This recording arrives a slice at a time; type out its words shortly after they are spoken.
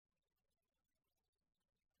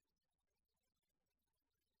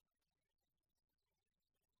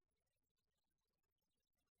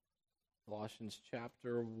Colossians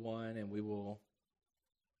chapter 1, and we will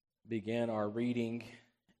begin our reading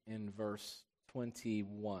in verse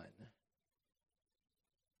 21.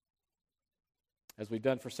 As we've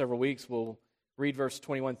done for several weeks, we'll read verse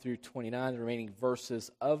 21 through 29, the remaining verses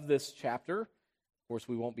of this chapter. Of course,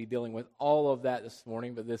 we won't be dealing with all of that this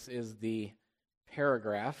morning, but this is the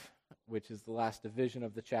paragraph, which is the last division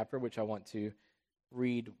of the chapter, which I want to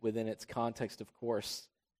read within its context, of course,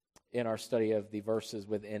 in our study of the verses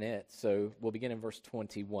within it. So we'll begin in verse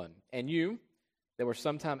 21. And you, that were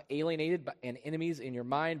sometime alienated and enemies in your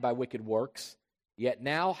mind by wicked works, yet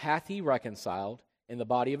now hath he reconciled in the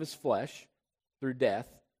body of his flesh through death,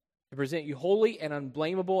 to present you holy and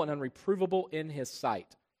unblameable and unreprovable in his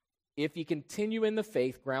sight. If ye continue in the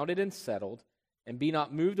faith, grounded and settled, and be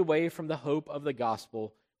not moved away from the hope of the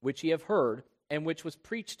gospel, which ye have heard, and which was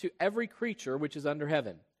preached to every creature which is under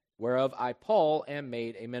heaven, whereof I, Paul, am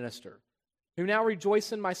made a minister, who now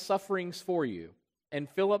rejoice in my sufferings for you, and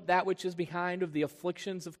fill up that which is behind of the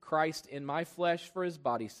afflictions of Christ in my flesh for his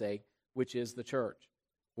body's sake, which is the church,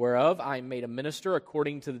 whereof I am made a minister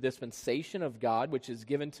according to the dispensation of God, which is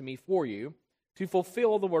given to me for you, to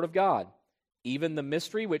fulfill the word of God, even the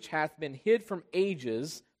mystery which hath been hid from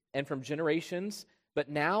ages and from generations, but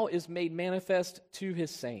now is made manifest to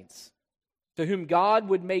his saints, to whom God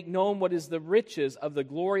would make known what is the riches of the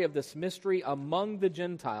glory of this mystery among the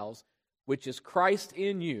Gentiles, which is Christ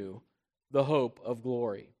in you, the hope of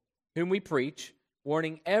glory, whom we preach,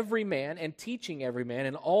 warning every man and teaching every man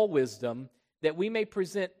in all wisdom, that we may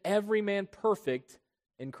present every man perfect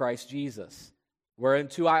in Christ Jesus,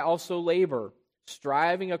 whereunto I also labor,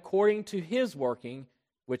 striving according to his working,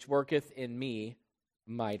 which worketh in me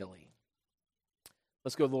mightily.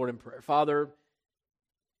 Let's go to the Lord in prayer. Father,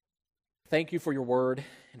 thank you for your word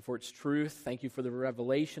and for its truth. Thank you for the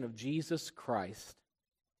revelation of Jesus Christ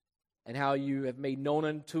and how you have made known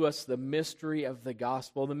unto us the mystery of the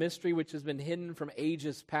gospel, the mystery which has been hidden from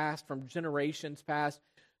ages past, from generations past,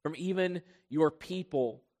 from even your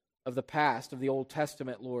people of the past, of the Old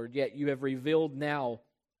Testament, Lord. Yet you have revealed now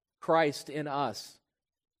Christ in us,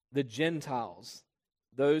 the Gentiles,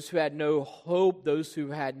 those who had no hope, those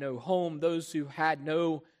who had no home, those who had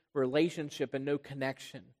no relationship and no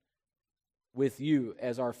connection with you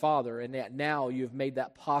as our Father, and that now you have made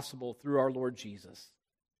that possible through our Lord Jesus.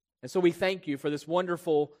 And so we thank you for this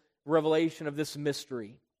wonderful revelation of this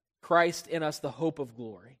mystery, Christ in us, the hope of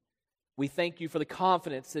glory. We thank you for the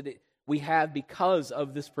confidence that we have because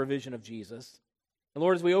of this provision of Jesus. And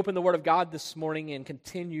Lord, as we open the Word of God this morning and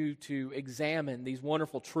continue to examine these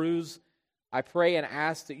wonderful truths, I pray and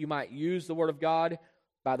ask that you might use the Word of God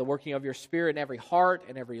by the working of your Spirit in every heart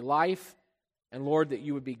and every life. And Lord, that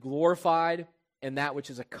you would be glorified in that which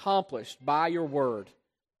is accomplished by your Word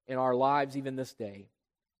in our lives even this day.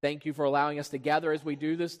 Thank you for allowing us to gather as we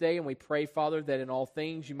do this day, and we pray, Father, that in all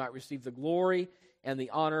things you might receive the glory and the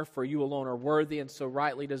honor, for you alone are worthy and so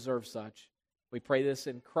rightly deserve such. We pray this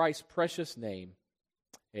in Christ's precious name.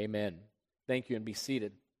 Amen. Thank you, and be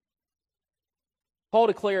seated. Paul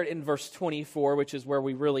declared in verse 24, which is where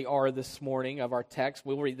we really are this morning of our text,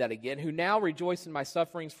 we'll read that again, who now rejoice in my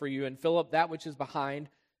sufferings for you and fill up that which is behind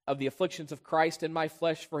of the afflictions of Christ in my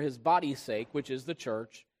flesh for his body's sake, which is the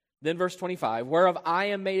church. Then verse 25, whereof I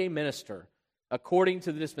am made a minister, according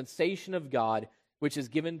to the dispensation of God, which is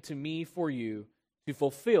given to me for you, to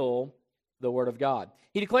fulfill the word of God.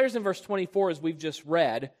 He declares in verse 24, as we've just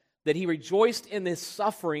read, that he rejoiced in his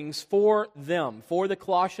sufferings for them, for the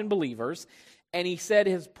Colossian believers. And he said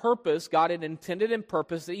his purpose, God had intended and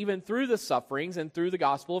purposed that even through the sufferings and through the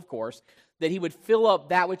gospel, of course, that he would fill up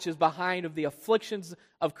that which is behind of the afflictions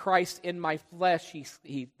of Christ in my flesh,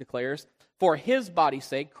 he declares, for his body's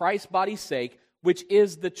sake, Christ's body's sake, which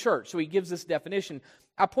is the church. So he gives this definition.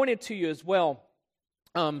 I pointed to you as well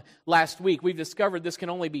last week. We've discovered this can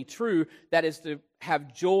only be true, that is to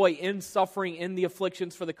have joy in suffering, in the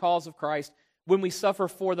afflictions for the cause of Christ, when we suffer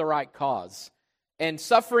for the right cause. And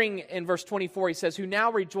suffering, in verse 24, he says, who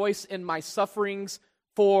now rejoice in my sufferings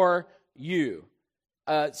for you.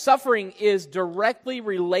 Suffering is directly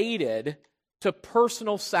related to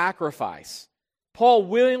personal sacrifice. Paul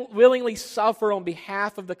willingly suffered on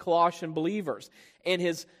behalf of the Colossian believers in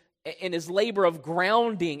his labor of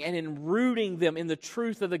grounding and in rooting them in the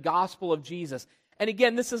truth of the gospel of Jesus. And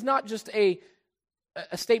again, this is not just a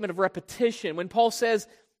statement of repetition. When Paul says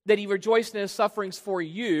that he rejoiced in his sufferings for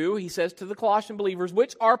you, he says to the Colossian believers,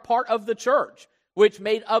 which are part of the church, which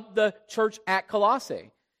made up the church at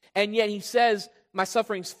Colossae. And yet he says, my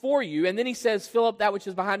sufferings for you. And then he says, fill up that which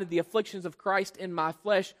is behind the afflictions of Christ in my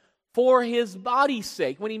flesh for his body's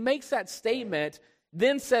sake. When he makes that statement,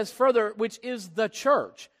 then says further, which is the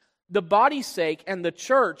church. The body's sake and the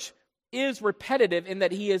church is repetitive in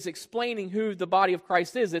that he is explaining who the body of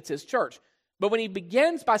Christ is. It's his church. But when he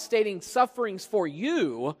begins by stating sufferings for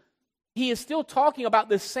you, he is still talking about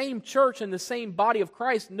the same church and the same body of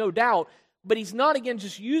Christ, no doubt. But he's not, again,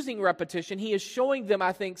 just using repetition. He is showing them,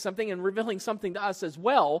 I think, something and revealing something to us as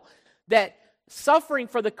well, that suffering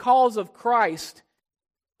for the cause of Christ is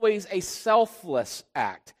always a selfless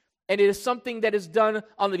act. And it is something that is done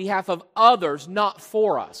on the behalf of others, not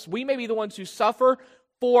for us. We may be the ones who suffer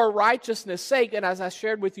for righteousness' sake. And as I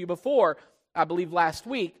shared with you before, I believe last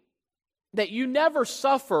week, that you never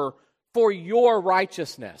suffer for your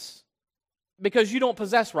righteousness because you don't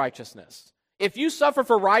possess righteousness. If you suffer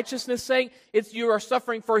for righteousness' sake, you are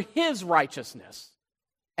suffering for his righteousness.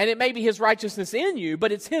 And it may be his righteousness in you,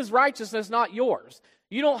 but it's his righteousness, not yours.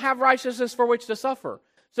 You don't have righteousness for which to suffer.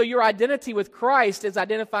 So your identity with Christ is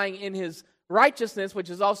identifying in his righteousness, which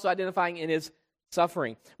is also identifying in his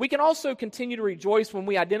suffering. We can also continue to rejoice when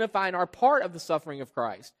we identify in our part of the suffering of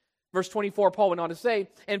Christ. Verse 24, Paul went on to say,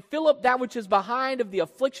 and fill up that which is behind of the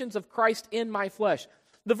afflictions of Christ in my flesh.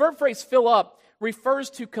 The verb phrase fill up refers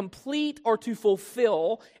to complete or to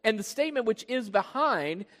fulfill, and the statement which is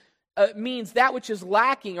behind means that which is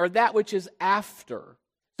lacking or that which is after.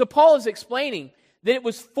 So Paul is explaining that it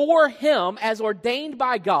was for him, as ordained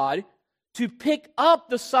by God, to pick up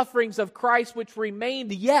the sufferings of Christ which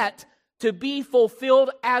remained yet to be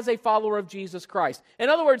fulfilled as a follower of Jesus Christ. In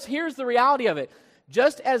other words, here's the reality of it.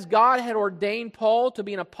 Just as God had ordained Paul to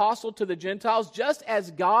be an apostle to the Gentiles, just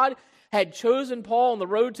as God had chosen Paul on the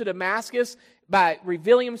road to Damascus by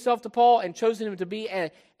revealing himself to Paul and chosen him to be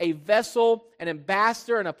a vessel, an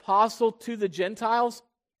ambassador, an apostle to the Gentiles,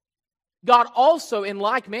 God also, in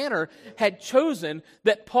like manner, had chosen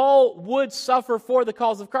that Paul would suffer for the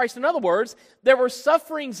cause of Christ. In other words, there were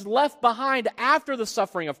sufferings left behind after the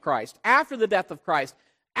suffering of Christ, after the death of Christ,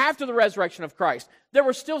 after the resurrection of Christ. There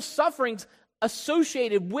were still sufferings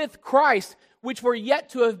associated with Christ, which were yet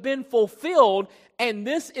to have been fulfilled, and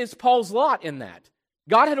this is Paul's lot in that.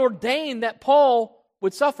 God had ordained that Paul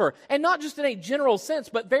would suffer, and not just in a general sense,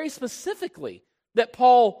 but very specifically, that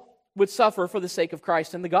Paul would suffer for the sake of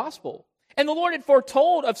Christ and the gospel. And the Lord had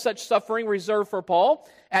foretold of such suffering reserved for Paul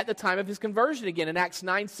at the time of his conversion. Again, in Acts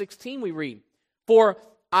 9:16 we read, for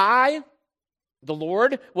I, the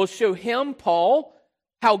Lord, will show him, Paul,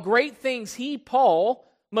 how great things he, Paul,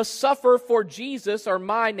 must suffer for Jesus or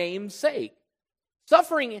my name's sake.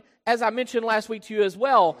 Suffering, as I mentioned last week to you as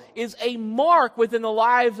well, is a mark within the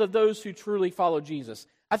lives of those who truly follow Jesus.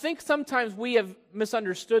 I think sometimes we have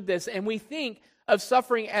misunderstood this, and we think of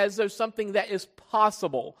suffering as though something that is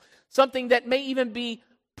possible, something that may even be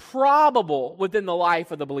probable within the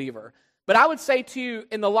life of the believer. But I would say to you,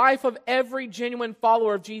 in the life of every genuine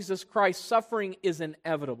follower of Jesus Christ, suffering is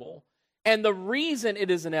inevitable. And the reason it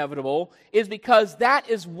is inevitable is because that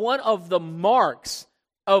is one of the marks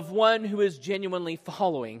of one who is genuinely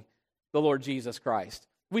following the Lord Jesus Christ.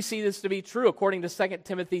 We see this to be true according to 2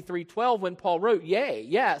 Timothy 3:12 when Paul wrote, yea,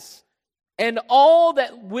 yes, and all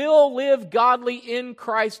that will live godly in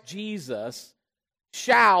Christ Jesus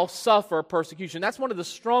shall suffer persecution. That's one of the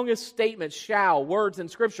strongest statements, shall, words in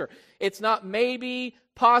Scripture. It's not maybe,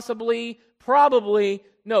 possibly, probably.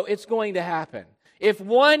 No, it's going to happen. If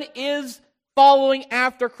one is following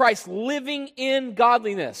after Christ, living in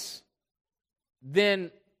godliness, then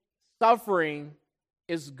suffering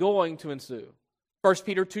is going to ensue. 1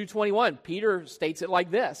 Peter 2:21, Peter states it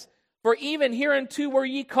like this, for even hereunto were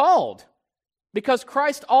ye called, because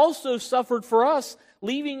Christ also suffered for us,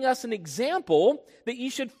 leaving us an example that ye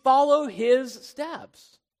should follow his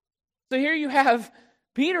steps. So here you have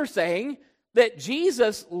Peter saying that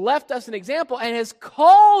Jesus left us an example and has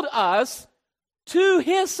called us to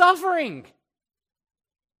his suffering.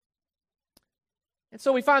 And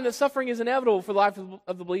so we find that suffering is inevitable for the life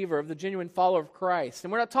of the believer, of the genuine follower of Christ.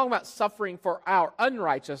 And we're not talking about suffering for our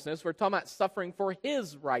unrighteousness, we're talking about suffering for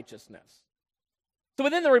his righteousness. So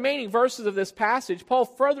within the remaining verses of this passage, Paul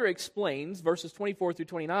further explains, verses 24 through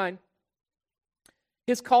 29,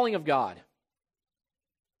 his calling of God.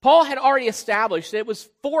 Paul had already established that it was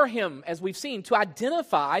for him, as we've seen, to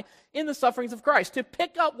identify in the sufferings of Christ, to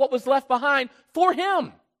pick up what was left behind for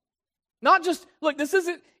him. Not just, look,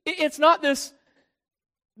 it's not this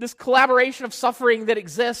collaboration of suffering that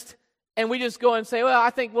exists, and we just go and say, well, I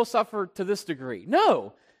think we'll suffer to this degree.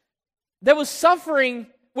 No. There was suffering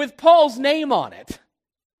with Paul's name on it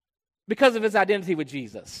because of his identity with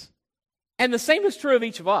Jesus. And the same is true of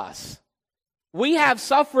each of us. We have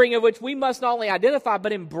suffering of which we must not only identify,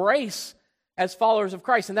 but embrace as followers of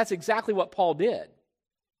Christ. And that's exactly what Paul did.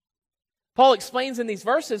 Paul explains in these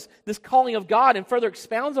verses this calling of God and further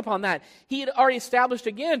expounds upon that. He had already established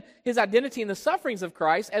again his identity in the sufferings of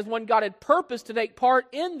Christ as one God had purposed to take part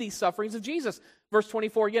in these sufferings of Jesus. Verse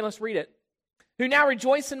 24 again, let's read it. Who now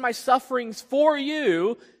rejoice in my sufferings for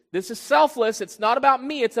you. This is selfless. It's not about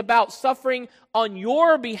me. It's about suffering on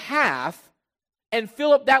your behalf, and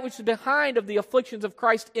fill up that which is behind of the afflictions of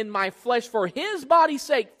Christ in my flesh for his body's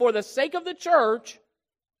sake, for the sake of the church,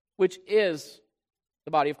 which is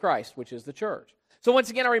the body of Christ, which is the church. So once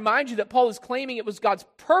again, I remind you that Paul is claiming it was God's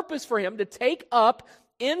purpose for him to take up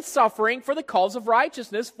in suffering for the cause of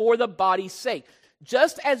righteousness for the body's sake.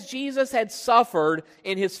 Just as Jesus had suffered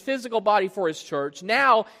in his physical body for his church,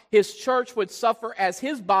 now his church would suffer as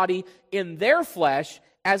his body in their flesh,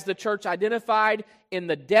 as the church identified in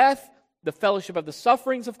the death, the fellowship of the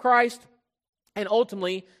sufferings of Christ, and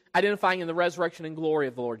ultimately identifying in the resurrection and glory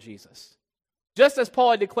of the Lord Jesus. Just as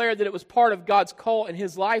Paul had declared that it was part of God's call in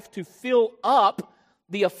his life to fill up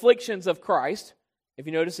the afflictions of Christ, if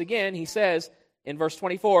you notice again, he says in verse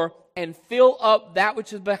 24, and fill up that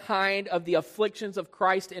which is behind of the afflictions of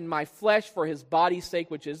Christ in my flesh for his body's sake,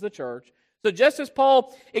 which is the church. So just as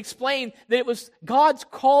Paul explained that it was God's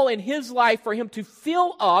call in his life for him to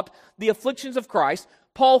fill up the afflictions of Christ,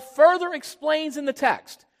 Paul further explains in the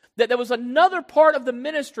text that there was another part of the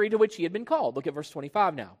ministry to which he had been called. Look at verse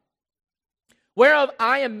 25 now. Whereof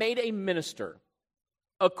I am made a minister,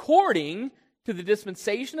 according to the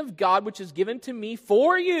dispensation of God which is given to me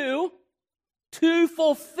for you, to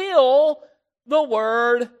fulfill the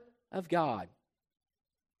word of God.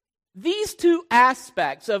 These two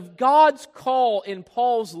aspects of God's call in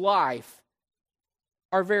Paul's life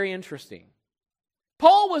are very interesting.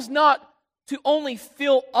 Paul was not to only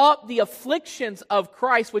fill up the afflictions of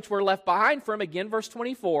Christ which were left behind for him, again, verse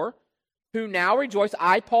 24, who now rejoice,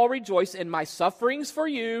 I, Paul, rejoice in my sufferings for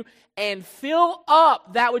you, and fill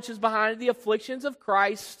up that which is behind the afflictions of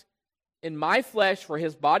Christ in my flesh for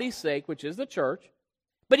his body's sake, which is the church.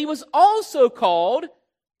 But he was also called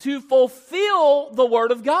to fulfill the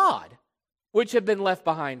word of God, which had been left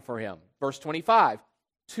behind for him. Verse 25,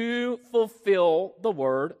 to fulfill the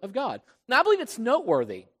word of God. Now, I believe it's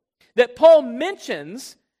noteworthy that Paul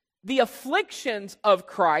mentions the afflictions of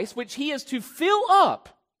Christ, which he is to fill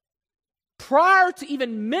up, prior to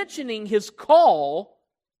even mentioning his call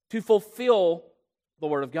to fulfill the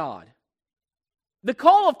Word of God. The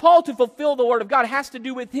call of Paul to fulfill the Word of God has to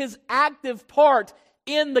do with his active part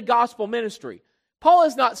in the gospel ministry. Paul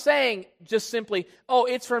is not saying just simply, oh,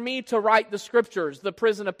 it's for me to write the scriptures, the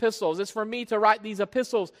prison epistles. It's for me to write these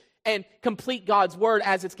epistles and complete God's Word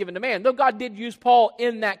as it's given to man. Though God did use Paul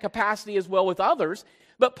in that capacity as well with others.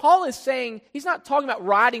 But Paul is saying, he's not talking about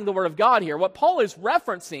writing the Word of God here. What Paul is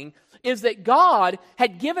referencing is that God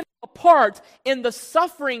had given a part in the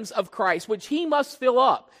sufferings of Christ, which he must fill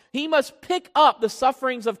up. He must pick up the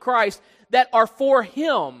sufferings of Christ that are for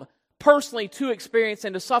him personally to experience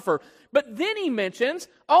and to suffer. But then he mentions,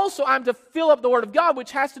 also I'm to fill up the Word of God,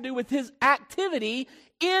 which has to do with his activity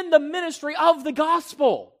in the ministry of the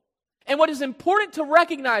gospel. And what is important to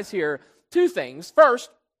recognize here, two things. First,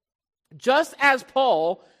 just as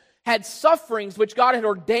Paul had sufferings which God had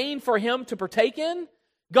ordained for him to partake in,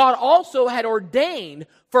 God also had ordained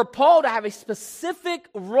for Paul to have a specific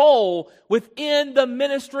role within the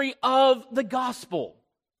ministry of the gospel.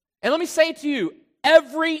 And let me say to you,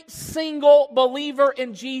 every single believer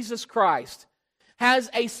in Jesus Christ has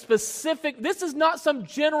a specific, this is not some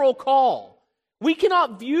general call. We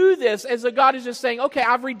cannot view this as a God is just saying, okay,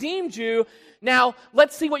 I've redeemed you, now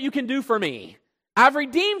let's see what you can do for me. I've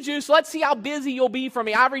redeemed you, so let's see how busy you'll be for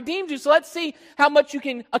me. I've redeemed you, so let's see how much you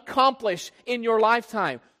can accomplish in your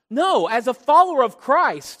lifetime. No, as a follower of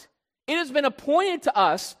Christ, it has been appointed to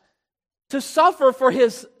us to suffer for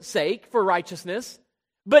his sake, for righteousness,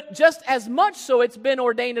 but just as much so it's been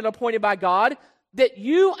ordained and appointed by God that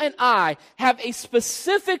you and I have a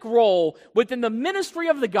specific role within the ministry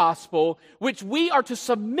of the gospel, which we are to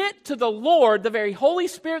submit to the Lord, the very Holy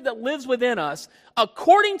Spirit that lives within us,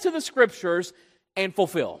 according to the Scriptures, and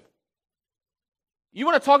fulfill. You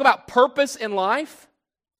want to talk about purpose in life?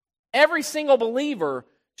 Every single believer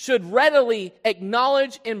should readily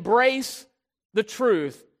acknowledge, embrace the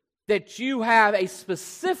truth that you have a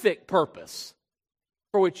specific purpose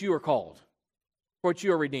for which you are called, for which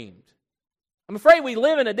you are redeemed. I'm afraid we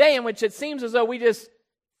live in a day in which it seems as though we just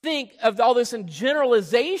think of all this in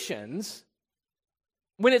generalizations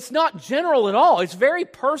when it's not general at all. It's very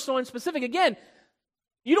personal and specific. Again,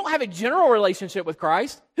 you don't have a general relationship with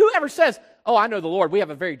Christ. Whoever says, oh, I know the Lord, we have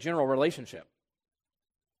a very general relationship.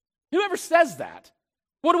 Whoever says that,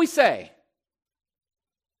 what do we say?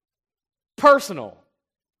 Personal.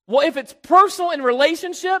 Well, if it's personal in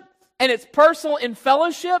relationship and it's personal in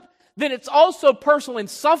fellowship, then it's also personal in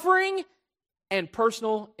suffering and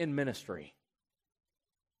personal in ministry.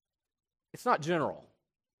 It's not general.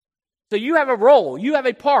 So you have a role, you have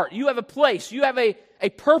a part, you have a place, you have a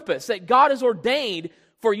purpose that God has ordained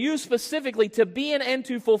for you specifically to be in and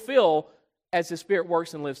to fulfill as His Spirit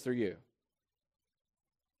works and lives through you.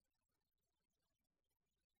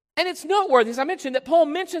 And it's noteworthy, as I mentioned, that Paul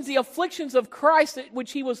mentions the afflictions of Christ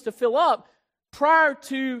which he was to fill up prior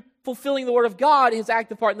to fulfilling the Word of God, his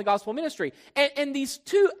active part in the gospel ministry. And these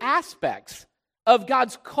two aspects of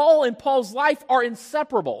God's call in Paul's life are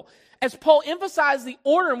inseparable, as Paul emphasized the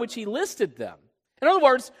order in which he listed them. In other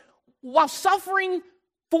words, while suffering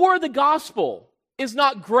for the gospel is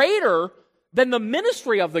not greater than the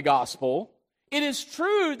ministry of the gospel, it is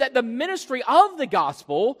true that the ministry of the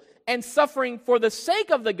gospel and suffering for the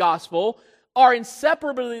sake of the gospel are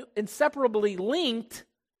inseparably linked,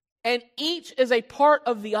 and each is a part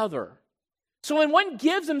of the other. So when one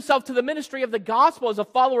gives himself to the ministry of the gospel as a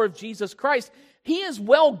follower of Jesus Christ, he as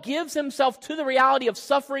well gives himself to the reality of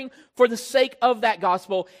suffering for the sake of that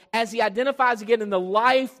gospel, as he identifies again in the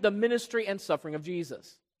life, the ministry, and suffering of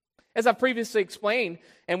Jesus. As I've previously explained,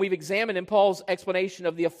 and we've examined in Paul's explanation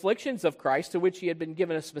of the afflictions of Christ, to which he had been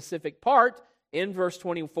given a specific part in verse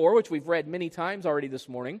 24, which we've read many times already this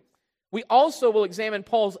morning, we also will examine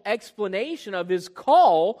Paul's explanation of his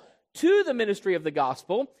call to the ministry of the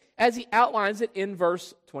gospel as he outlines it in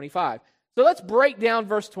verse 25. So let's break down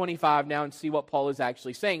verse 25 now and see what Paul is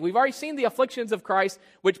actually saying. We've already seen the afflictions of Christ,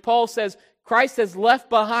 which Paul says, Christ has left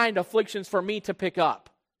behind afflictions for me to pick up.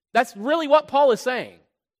 That's really what Paul is saying.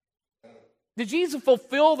 Did Jesus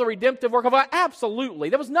fulfill the redemptive work of God? Absolutely.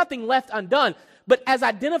 There was nothing left undone. But as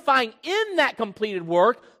identifying in that completed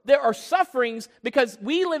work, there are sufferings because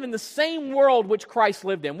we live in the same world which Christ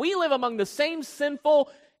lived in. We live among the same sinful,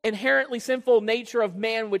 inherently sinful nature of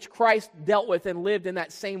man which Christ dealt with and lived in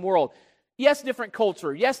that same world. Yes, different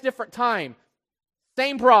culture. Yes, different time.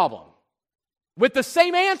 Same problem. With the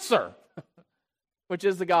same answer, which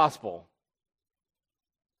is the gospel.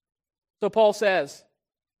 So Paul says,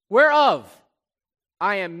 whereof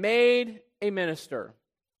I am made a minister.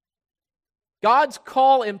 God's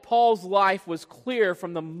call in Paul's life was clear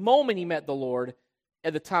from the moment he met the Lord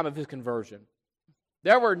at the time of his conversion.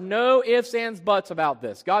 There were no ifs, ands, buts about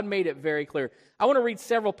this. God made it very clear. I want to read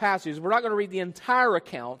several passages. We're not going to read the entire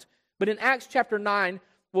account, but in Acts chapter 9,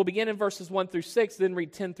 we'll begin in verses 1 through 6, then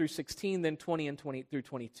read 10 through 16, then 20 and 20 through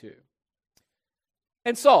 22.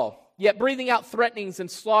 And Saul, yet breathing out threatenings and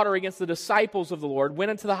slaughter against the disciples of the Lord, went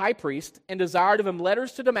unto the high priest and desired of him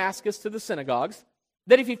letters to Damascus to the synagogues,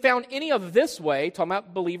 that if he found any of this way, talking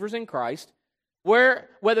about believers in Christ,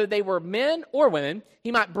 whether they were men or women,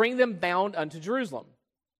 he might bring them bound unto Jerusalem.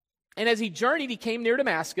 And as he journeyed, he came near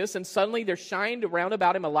Damascus, and suddenly there shined around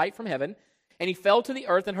about him a light from heaven, and he fell to the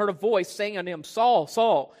earth and heard a voice saying unto him, Saul,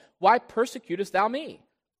 Saul, why persecutest thou me?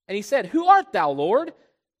 And he said, Who art thou, Lord?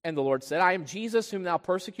 And the Lord said, I am Jesus whom thou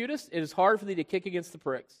persecutest. It is hard for thee to kick against the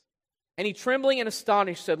pricks. And he, trembling and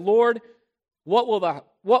astonished, said, Lord, what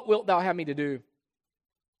wilt thou have me to do?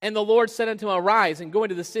 And the Lord said unto him, Arise and go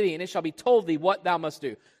into the city, and it shall be told thee what thou must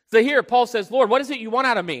do. So here, Paul says, Lord, what is it you want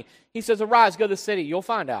out of me? He says, Arise, go to the city. You'll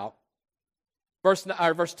find out. Verse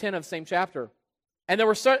 10 of the same chapter. And there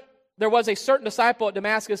was a certain disciple at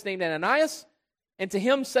Damascus named Ananias, and to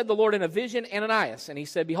him said the Lord in a vision, Ananias. And he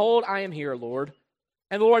said, Behold, I am here, Lord.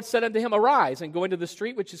 And the Lord said unto him, Arise and go into the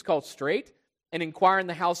street which is called Straight, and inquire in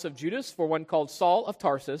the house of Judas for one called Saul of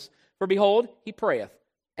Tarsus. For behold, he prayeth.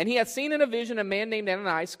 And he hath seen in a vision a man named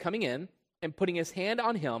Ananias coming in, and putting his hand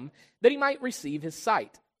on him, that he might receive his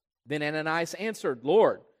sight. Then Ananias answered,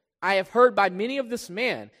 Lord, I have heard by many of this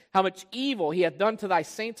man how much evil he hath done to thy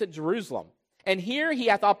saints at Jerusalem. And here he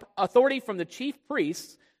hath authority from the chief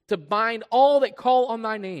priests to bind all that call on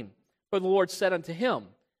thy name. For the Lord said unto him,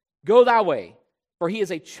 Go thy way, for he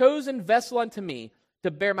is a chosen vessel unto me,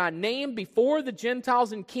 to bear my name before the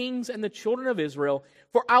Gentiles and kings and the children of Israel,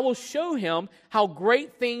 for I will show him how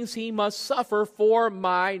great things he must suffer for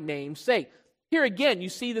my name's sake. Here again, you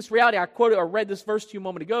see this reality. I read this verse to you a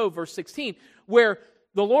moment ago, verse 16, where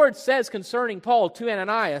the Lord says concerning Paul to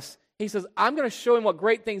Ananias, he says, I'm going to show him what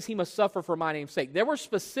great things he must suffer for my name's sake. There were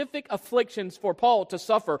specific afflictions for Paul to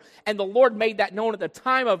suffer, and the Lord made that known at the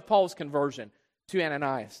time of Paul's conversion to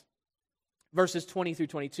Ananias. Verses 20 through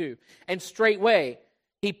 22. And straightway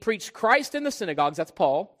he preached Christ in the synagogues, that's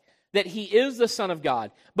Paul, that he is the Son of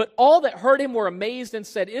God. But all that heard him were amazed and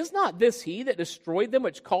said, Is not this he that destroyed them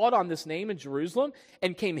which called on this name in Jerusalem,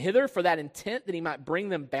 and came hither for that intent that he might bring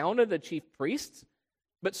them bound to the chief priests?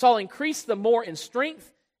 But Saul increased the more in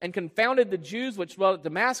strength and confounded the Jews which dwelt at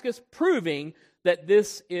Damascus, proving that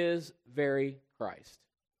this is very Christ.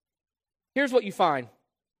 Here's what you find.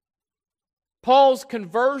 Paul's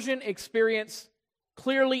conversion experience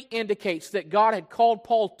clearly indicates that God had called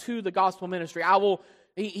Paul to the gospel ministry.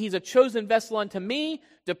 He's a chosen vessel unto me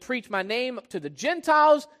to preach my name to the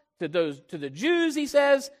Gentiles, to the Jews, he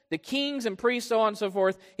says, the kings and priests, so on and so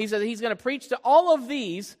forth. He says he's going to preach to all of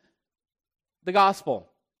these the gospel.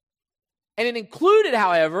 And it included,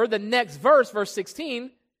 however, the next verse, verse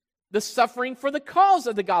 16, the suffering for the cause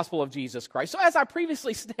of the gospel of Jesus Christ. So as I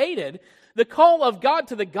previously stated, the call of God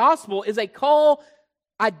to the gospel is a call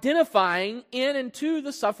identifying in and to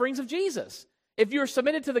the sufferings of Jesus. If you're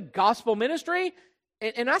submitted to the gospel ministry,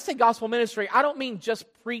 and I say gospel ministry, I don't mean just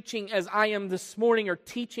preaching as I am this morning or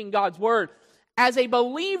teaching God's word. As a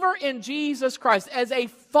believer in Jesus Christ, as a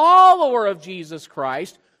follower of Jesus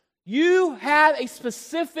Christ, you have a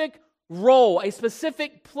specific role, a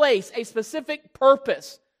specific place, a specific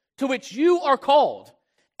purpose to which you are called.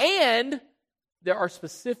 And there are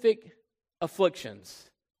specific afflictions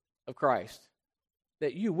of Christ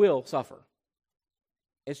that you will suffer.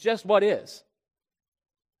 It's just what is.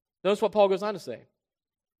 Notice what Paul goes on to say.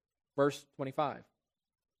 Verse 25.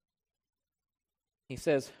 He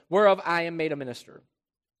says, whereof I am made a minister.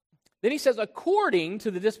 Then he says, according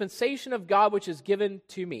to the dispensation of God which is given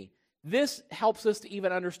to me. This helps us to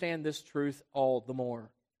even understand this truth all the more.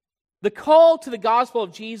 The call to the gospel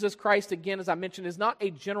of Jesus Christ, again, as I mentioned, is not a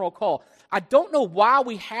general call. I don't know why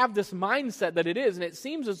we have this mindset that it is, and it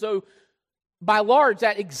seems as though, by large,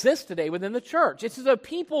 that exists today within the church. It's as though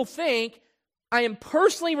people think, I am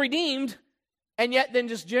personally redeemed, and yet then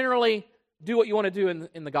just generally do what you want to do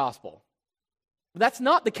in the gospel. That's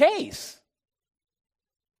not the case.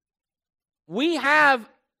 We have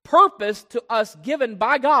purpose to us given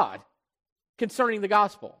by God concerning the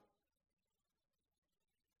gospel.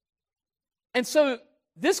 And so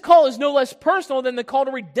this call is no less personal than the call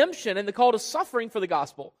to redemption and the call to suffering for the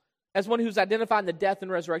gospel as one who's identifying the death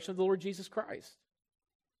and resurrection of the Lord Jesus Christ.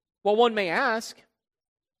 Well, one may ask,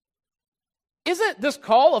 isn't this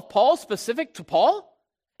call of Paul specific to Paul?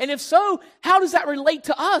 And if so, how does that relate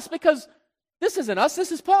to us? Because this isn't us,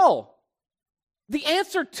 this is Paul. The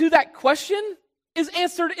answer to that question is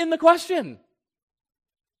answered in the question.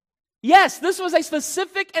 Yes, this was a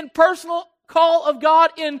specific and personal call of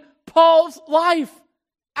God in Paul's life.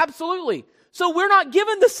 Absolutely. So we're not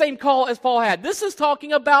given the same call as Paul had. This is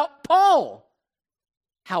talking about Paul.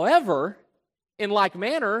 However, in like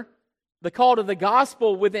manner, the call to the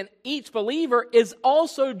gospel within each believer is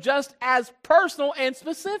also just as personal and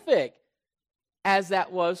specific as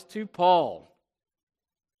that was to Paul.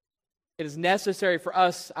 It is necessary for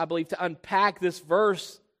us, I believe, to unpack this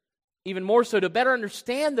verse even more so to better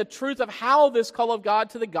understand the truth of how this call of God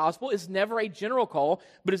to the gospel is never a general call,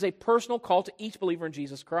 but is a personal call to each believer in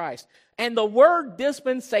Jesus Christ. And the word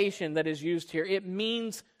dispensation that is used here, it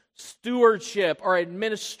means stewardship or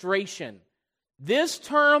administration. This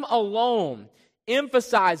term alone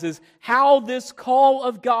emphasizes how this call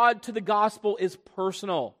of God to the gospel is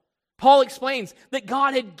personal. Paul explains that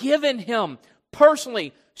God had given him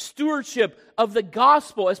personally stewardship of the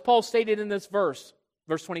gospel, as Paul stated in this verse.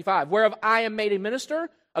 Verse 25, whereof I am made a minister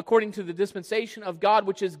according to the dispensation of God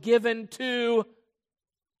which is given to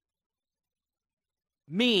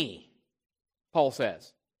me, Paul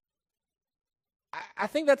says. I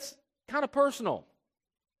think that's kind of personal.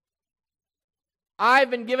 I've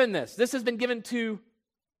been given this. This has been given to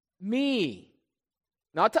me,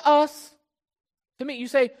 not to us, to me. You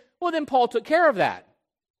say, well, then Paul took care of that.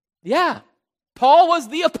 Yeah, Paul was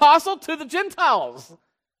the apostle to the Gentiles.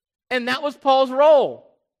 And that was Paul's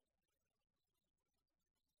role.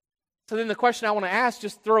 So then the question I want to ask,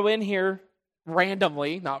 just throw in here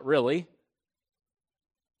randomly, not really.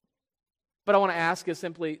 But I want to ask is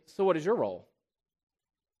simply, so what is your role?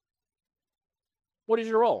 What is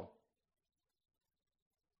your role?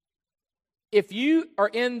 If you are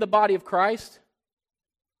in the body of Christ,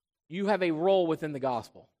 you have a role within the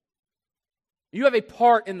gospel. You have a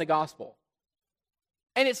part in the gospel.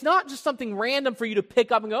 And it's not just something random for you to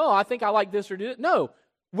pick up and go, oh, I think I like this or do it. No.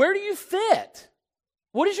 Where do you fit?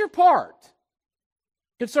 What is your part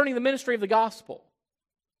concerning the ministry of the gospel?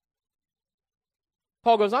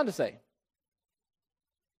 Paul goes on to say,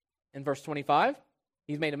 in verse 25,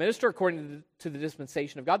 he's made a minister according to the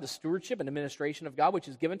dispensation of God, the stewardship and administration of God, which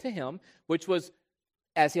is given to him, which was,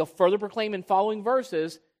 as he'll further proclaim in following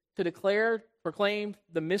verses, to proclaim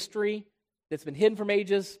the mystery that's been hidden from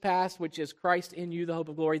ages past, which is Christ in you, the hope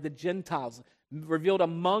of glory, the Gentiles, revealed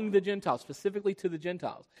among the Gentiles, specifically to the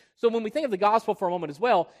Gentiles. So when we think of the gospel for a moment as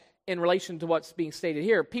well, in relation to what's being stated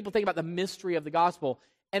here, people think about the mystery of the gospel.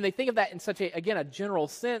 And they think of that in such a general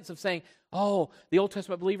sense of saying, oh, the Old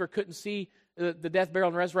Testament believer couldn't see the death, burial,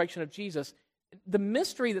 and resurrection of Jesus. The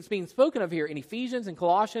mystery that's being spoken of here in Ephesians and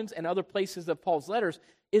Colossians and other places of Paul's letters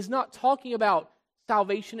is not talking about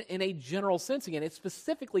salvation in a general sense again. It's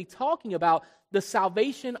specifically talking about the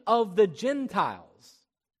salvation of the Gentiles.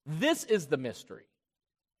 This is the mystery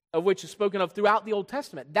of which is spoken of throughout the Old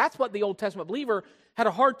Testament. That's what the Old Testament believer had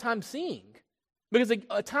a hard time seeing. Because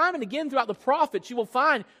time and again throughout the prophets, you will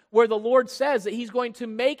find where the Lord says that He's going to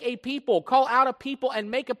make a people, call out a people,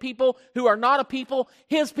 and make a people who are not a people,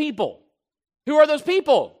 His people. Who are those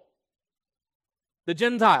people? The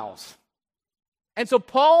Gentiles. And so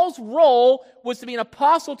Paul's role was to be an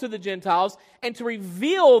apostle to the Gentiles and to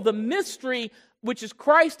reveal the mystery which is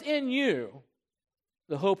Christ in you,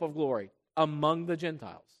 the hope of glory, among the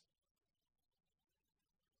Gentiles.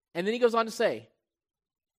 And then he goes on to say,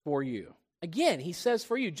 for you. Again, he says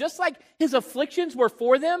for you. Just like his afflictions were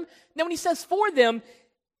for them. Now when he says for them,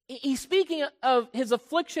 he's speaking of his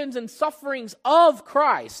afflictions and sufferings of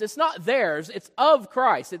Christ. It's not theirs, it's of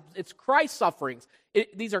Christ. It's Christ's sufferings.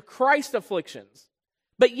 These are Christ's afflictions.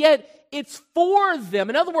 But yet, it's for them.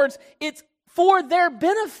 In other words, it's for their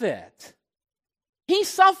benefit. He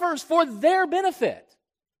suffers for their benefit.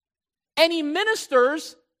 And he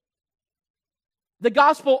ministers the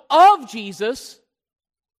gospel of Jesus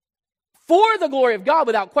for the glory of God,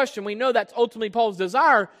 without question. We know that's ultimately Paul's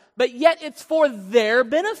desire, but yet it's for their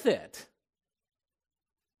benefit.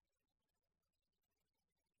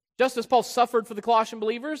 Just as Paul suffered for the Colossian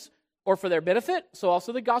believers, or for their benefit, so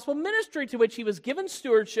also the gospel ministry to which he was given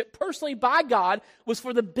stewardship personally by God was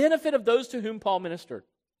for the benefit of those to whom Paul ministered.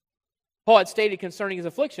 Paul had stated concerning his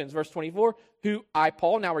afflictions, verse 24, who I,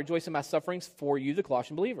 Paul, now rejoice in my sufferings for you, the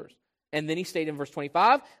Colossian believers. And then he stated in verse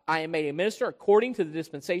 25, I am made a minister according to the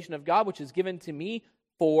dispensation of God, which is given to me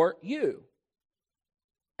for you.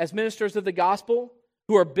 As ministers of the gospel,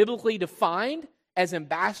 who are biblically defined as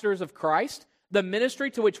ambassadors of Christ, the ministry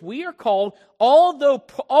to which we are called, although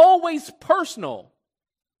always personal,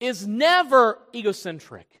 is never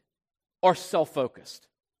egocentric or self-focused.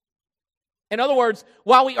 In other words,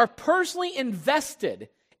 while we are personally invested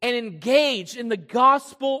and engaged in the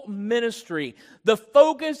gospel ministry, the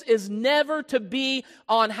focus is never to be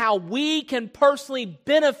on how we can personally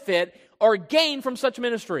benefit or gain from such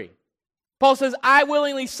ministry. Paul says, I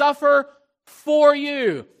willingly suffer for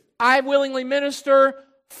you. I willingly minister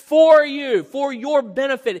for you, for your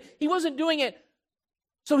benefit. He wasn't doing it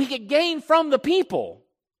so he could gain from the people.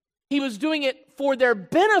 He was doing it for their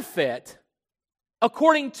benefit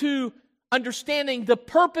according to understanding the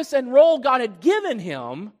purpose and role God had given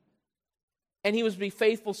him, and he was to be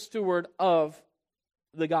faithful steward of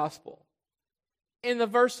the gospel. In the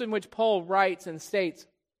verse in which Paul writes and states,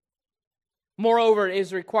 moreover, it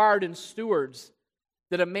is required in stewards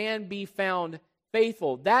that a man be found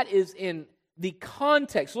faithful. That is in the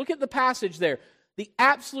context. Look at the passage there. The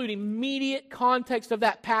absolute immediate context of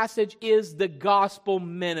that passage is the gospel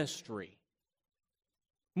ministry.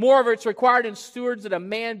 Moreover, it's required in stewards that a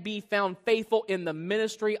man be found faithful in the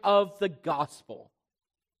ministry of the gospel.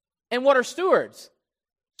 And what are stewards?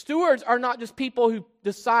 Stewards are not just people who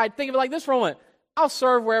decide, think of it like this for a moment, I'll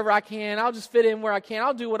serve wherever I can, I'll just fit in where I can,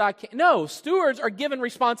 I'll do what I can. No, stewards are given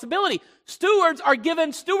responsibility. Stewards are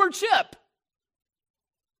given stewardship.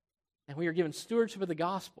 And we are given stewardship of the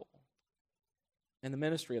gospel and the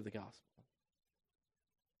ministry of the gospel.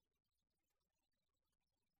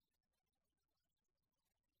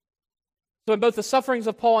 So in both the sufferings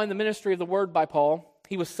of Paul and the ministry of the word by Paul,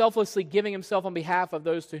 he was selflessly giving himself on behalf of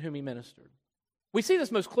those to whom he ministered. We see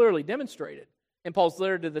this most clearly demonstrated in Paul's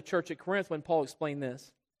letter to the church at Corinth when Paul explained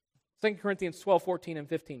this. 2 Corinthians 12, 14, and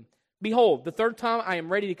 15. Behold, the third time I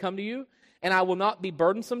am ready to come to you, and I will not be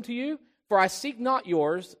burdensome to you, for I seek not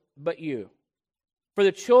yours, but you. For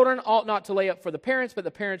the children ought not to lay up for the parents, but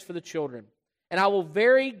the parents for the children. And I will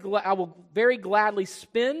very gladly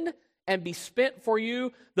spend and be spent for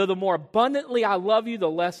you, though the more abundantly I love you, the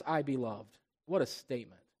less I be loved. What a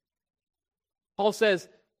statement. Paul says,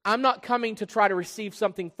 I'm not coming to try to receive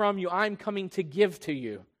something from you, I'm coming to give to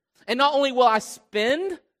you. And not only will I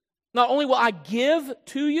spend, not only will I give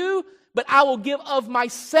to you, but I will give of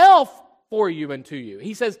myself for you and to you.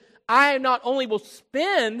 He says, I not only will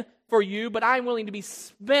spend for you, but I am willing to be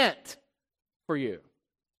spent for you.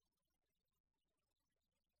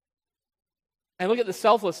 And look at the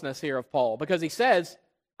selflessness here of Paul, because he says,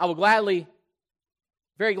 I will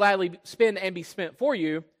very gladly spend and be spent for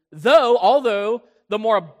you, although the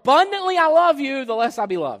more abundantly I love you, the less I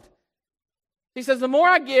be loved. He says, the more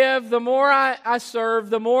I give, the more I serve,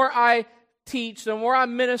 the more I teach, the more I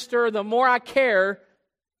minister, the more I care,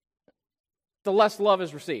 the less love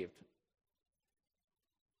is received.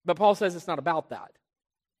 But Paul says it's not about that.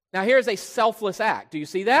 Now here's a selfless act. Do you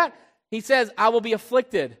see that? He says, I will be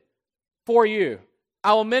afflicted for you.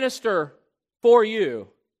 I will minister for you.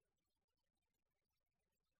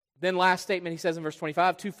 Then last statement he says in verse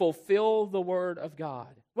 25, to fulfill the word of God.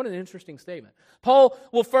 What an interesting statement. Paul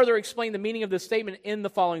will further explain the meaning of this statement in the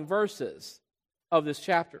following verses of this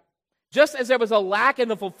chapter. Just as there was a lack in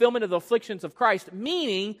the fulfillment of the afflictions of Christ,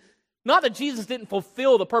 meaning not that Jesus didn't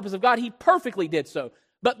fulfill the purpose of God, he perfectly did so.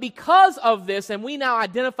 But because of this, and we now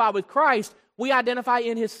identify with Christ, we identify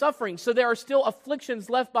in his suffering. So there are still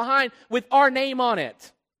afflictions left behind with our name on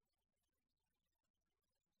it.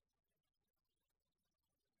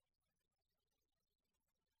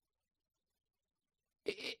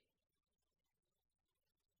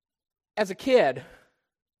 As a kid,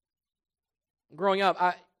 growing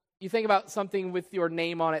up, you think about something with your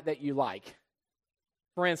name on it that you like.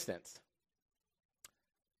 For instance,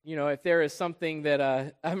 if there is something that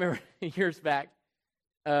I remember years back,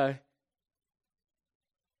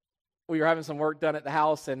 we were having some work done at the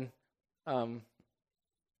house, and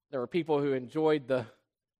there were people who enjoyed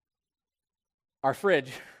our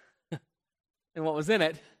fridge and what was in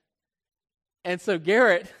it. And so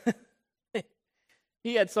Garrett,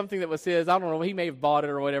 he had something that was his. I don't know, he may have bought it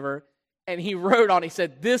or whatever. And he wrote on it, he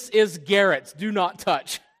said, "This is Garrett's, do not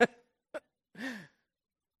touch."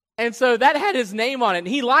 And so that had his name on it. And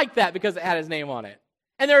he liked that because it had his name on it.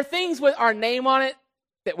 And there are things with our name on it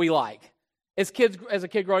that we like. As a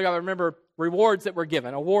kid growing up, I remember rewards that were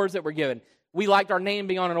given, awards that were given. We liked our name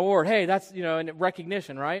being on an award. Hey, that's, in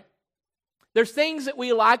recognition, right? There's things that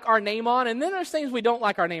we like our name on, and then there's things we don't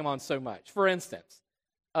like our name on so much. For instance,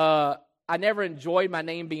 I never enjoyed my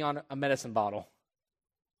name being on a medicine bottle,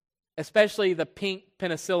 especially the pink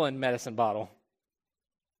penicillin medicine bottle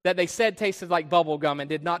that they said tasted like bubble gum and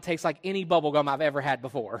did not taste like any bubble gum I've ever had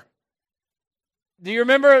before. Do you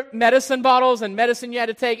remember medicine bottles and medicine you had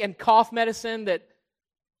to take and cough medicine that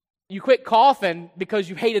you quit coughing because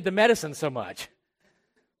you hated the medicine so much?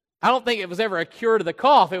 I don't think it was ever a cure to the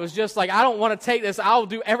cough. It was just like, I don't want to take this. I'll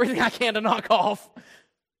do everything I can to not cough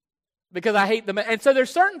because I hate and so there's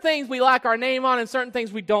certain things we like our name on and certain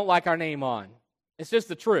things we don't like our name on. It's just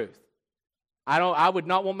the truth. I would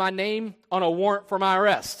not want my name on a warrant for my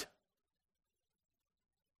arrest.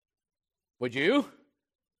 Would you?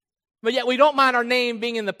 But yet we don't mind our name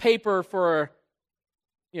being in the paper for,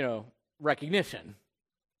 recognition.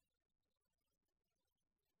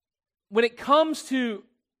 When it comes to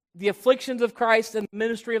the afflictions of Christ and the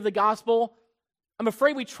ministry of the gospel, I'm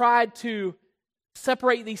afraid we tried to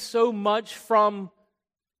separate these so much from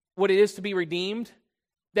what it is to be redeemed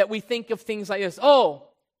that we think of things like this. Oh,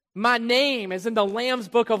 my name is in the Lamb's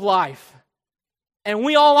Book of Life. And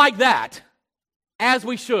we all like that, as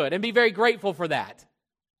we should, and be very grateful for that.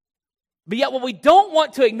 But yet what we don't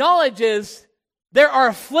want to acknowledge is there are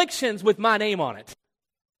afflictions with my name on it.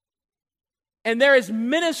 And there is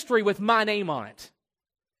ministry with my name on it.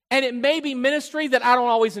 And it may be ministry that I don't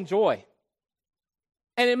always enjoy.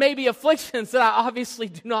 And it may be afflictions that I obviously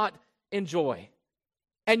do not enjoy.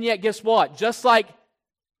 And yet, guess what? Just like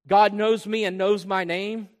God knows me and knows my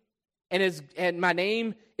name, and my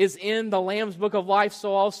name is in the Lamb's Book of Life,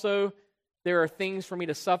 so also there are things for me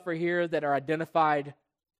to suffer here that are identified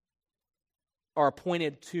or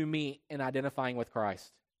appointed to me in identifying with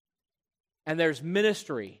Christ. And there's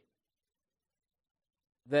ministry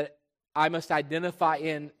that I must identify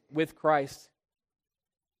in with Christ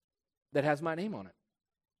that has my name on it.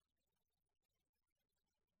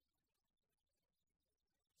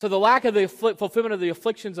 So the lack of the fulfillment of the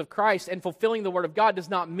afflictions of Christ and fulfilling the Word of God does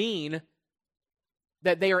not mean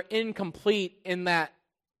that they are incomplete in that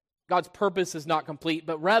God's purpose is not complete,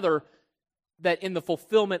 but rather that in the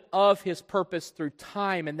fulfillment of His purpose through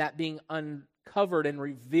time and that being uncovered and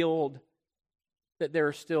revealed, that there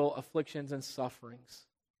are still afflictions and sufferings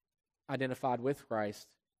identified with Christ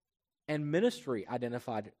and ministry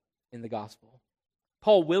identified in the gospel.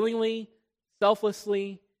 Paul willingly,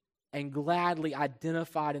 selflessly, and gladly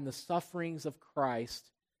identified in the sufferings of Christ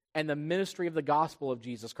and the ministry of the gospel of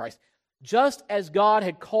Jesus Christ. Just as God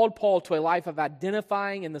had called Paul to a life of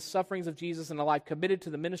identifying in the sufferings of Jesus and a life committed to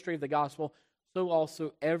the ministry of the gospel, so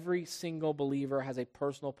also every single believer has a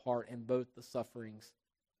personal part in both the sufferings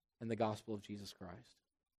and the gospel of Jesus Christ.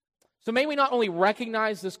 So may we not only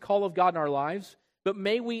recognize this call of God in our lives, but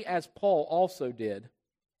may we, as Paul also did,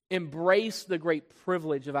 embrace the great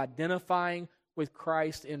privilege of identifying with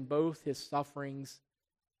Christ in both His sufferings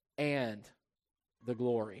and the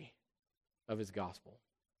glory of His gospel.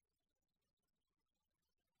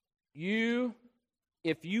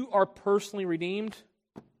 If you are personally redeemed,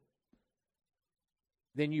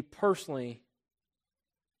 then you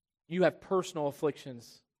have personal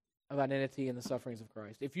afflictions of identity in the sufferings of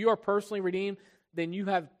Christ. If you are personally redeemed, then you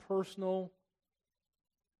have personal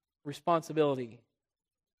responsibility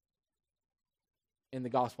in the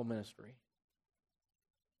gospel ministry.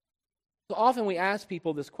 So often we ask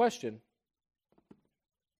people this question.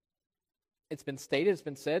 It's been stated, it's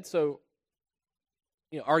been said, so,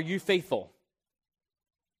 are you faithful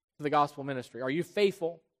to the gospel ministry? Are you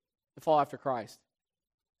faithful to follow after Christ?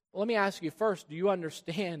 Well, let me ask you first, do you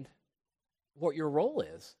understand what your role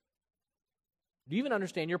is? Do you even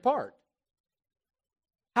understand your part?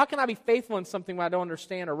 How can I be faithful in something when I don't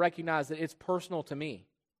understand or recognize that it's personal to me?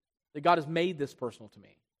 That God has made this personal to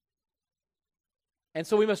me. And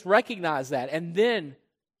so we must recognize that and then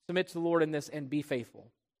submit to the Lord in this and be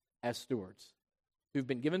faithful as stewards who've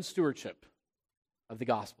been given stewardship of the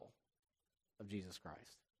gospel of Jesus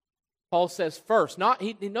Christ. Paul says first,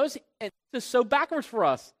 he knows this is so backwards for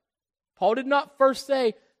us. Paul did not first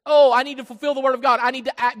say, oh, I need to fulfill the word of God. I need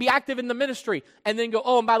to be active in the ministry. And then go,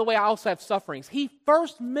 oh, and by the way, I also have sufferings. He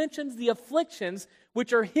first mentions the afflictions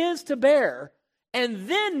which are his to bear, and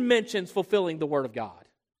then mentions fulfilling the word of God.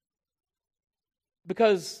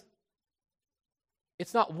 Because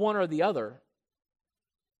it's not one or the other.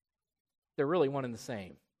 They're really one and the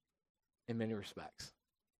same in many respects.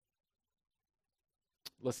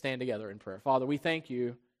 Let's stand together in prayer. Father, we thank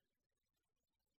you